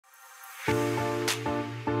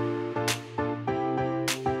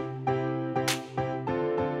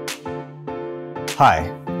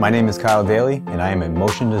Hi, my name is Kyle Daly and I am a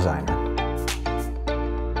motion designer.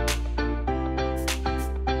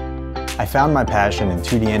 I found my passion in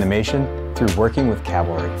 2D animation through working with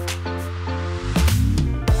Cavalry.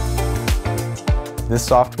 This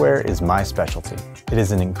software is my specialty. It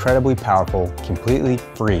is an incredibly powerful, completely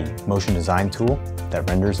free motion design tool that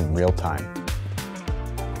renders in real time.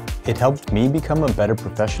 It helped me become a better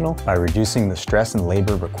professional by reducing the stress and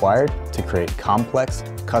labor required to create complex,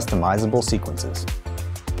 customizable sequences.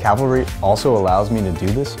 Cavalry also allows me to do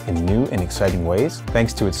this in new and exciting ways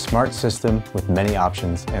thanks to its smart system with many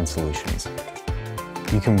options and solutions.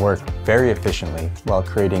 You can work very efficiently while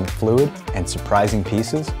creating fluid and surprising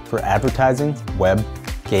pieces for advertising, web,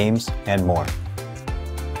 games, and more.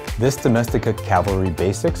 This Domestika Cavalry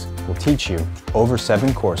Basics will teach you, over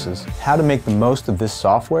 7 courses, how to make the most of this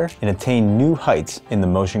software and attain new heights in the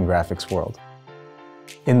motion graphics world.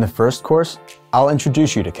 In the first course, I'll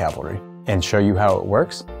introduce you to Cavalry and show you how it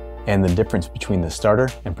works and the difference between the starter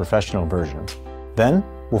and professional versions. Then,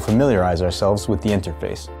 we'll familiarize ourselves with the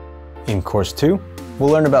interface. In course 2,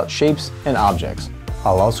 we'll learn about shapes and objects.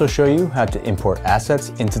 I'll also show you how to import assets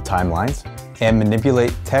into timelines and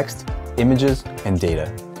manipulate text, images, and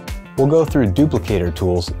data. We'll go through duplicator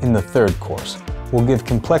tools in the third course. We'll give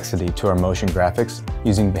complexity to our motion graphics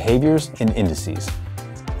using behaviors and indices.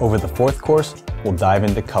 Over the fourth course, we'll dive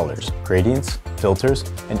into colors, gradients, filters,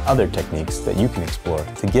 and other techniques that you can explore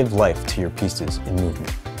to give life to your pieces in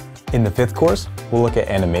movement. In the fifth course, we'll look at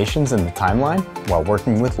animations in the timeline while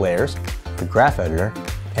working with layers, the graph editor,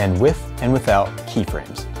 and with and without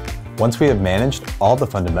keyframes. Once we have managed all the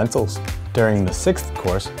fundamentals, during the sixth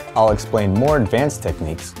course, I'll explain more advanced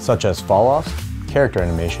techniques such as fall-offs, character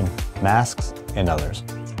animation, masks, and others.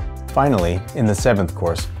 Finally, in the seventh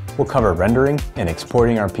course, we'll cover rendering and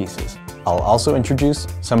exporting our pieces. I'll also introduce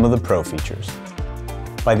some of the pro features.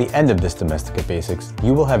 By the end of this Domestika Basics,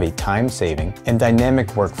 you will have a time-saving and dynamic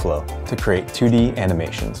workflow to create 2D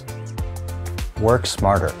animations. Work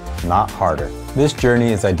smarter, not harder. This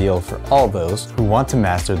journey is ideal for all those who want to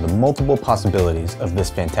master the multiple possibilities of this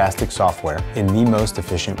fantastic software in the most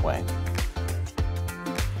efficient way.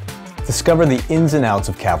 Discover the ins and outs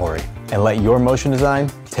of Cavalry and let your motion design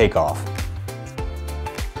take off.